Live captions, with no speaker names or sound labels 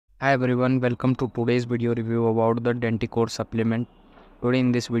Hi everyone, welcome to today's video review about the Denticore supplement. Today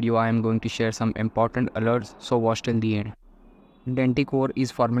in this video I am going to share some important alerts, so watch till the end. Denticore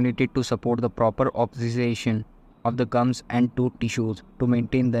is formulated to support the proper oxygenation of the gums and tooth tissues to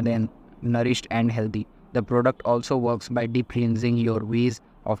maintain them nourished and healthy. The product also works by deep cleansing your ways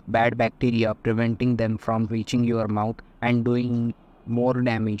of bad bacteria, preventing them from reaching your mouth and doing more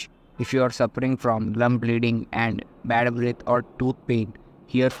damage. If you are suffering from gum bleeding and bad breath or tooth pain,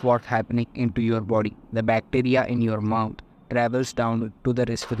 here's what's happening into your body. The bacteria in your mouth travels down to the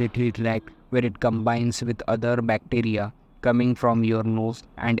respiratory tract where it combines with other bacteria coming from your nose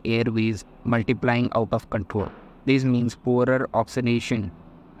and airways, multiplying out of control. This means poorer oxygenation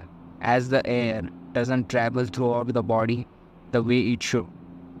as the air doesn't travel throughout the body the way it should.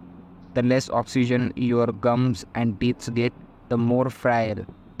 The less oxygen your gums and teeth get, the more frail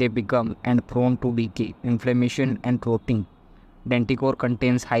they become and prone to decay, inflammation and rotting. Denticore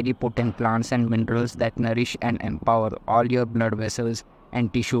contains highly potent plants and minerals that nourish and empower all your blood vessels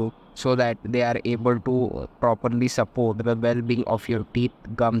and tissue so that they are able to properly support the well-being of your teeth,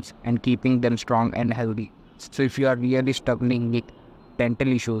 gums, and keeping them strong and healthy. So if you are really struggling with dental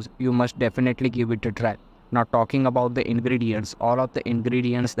issues, you must definitely give it a try. Now talking about the ingredients, all of the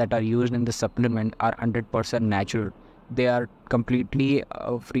ingredients that are used in the supplement are 100% natural. They are completely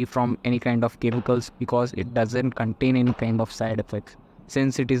free from any kind of chemicals because it doesn't contain any kind of side effects.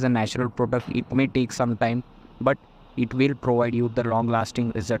 Since it is a natural product, it may take some time, but it will provide you the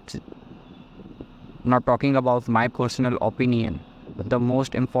long-lasting results. Now talking about my personal opinion, the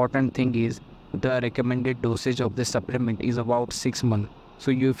most important thing is the recommended dosage of this supplement is about 6 months.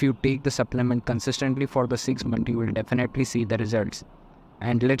 So if you take the supplement consistently for the 6 months, you will definitely see the results.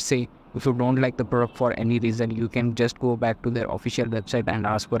 And let's say if you don't like the product for any reason, you can just go back to their official website and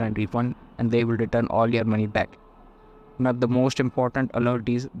ask for a refund and they will return all your money back. Now the most important alert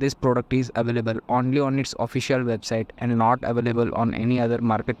is this product is available only on its official website and not available on any other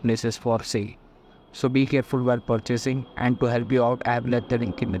marketplaces for sale. So be careful while purchasing, and to help you out I have left the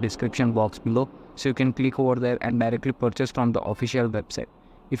link in the description box below so you can click over there and directly purchase from the official website.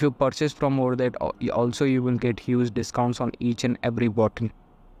 If you purchase from over there, also you will get huge discounts on each and every bottle.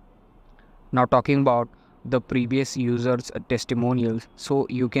 Now talking about the previous users' testimonials, so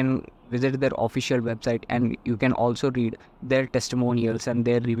you can visit their official website and you can also read their testimonials and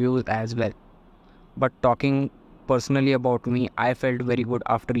their reviews as well. But talking personally about me, I felt very good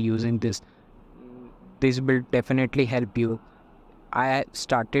after using this. This will definitely help you. I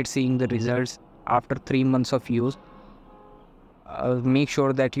started seeing the results after 3 months of use. Make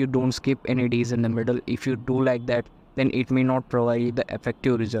sure that you don't skip any days in the middle. If you do like that, then it may not provide the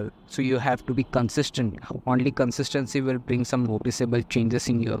effective result. So you have to be consistent. Only consistency will bring some noticeable changes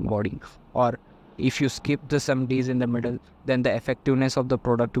in your body. Or if you skip the some days in the middle, then the effectiveness of the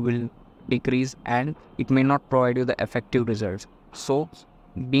product will decrease and it may not provide you the effective results. So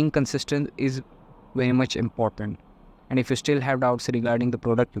being consistent is very much important. And if you still have doubts regarding the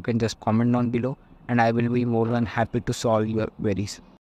product, you can just comment down below and I will be more than happy to solve your queries.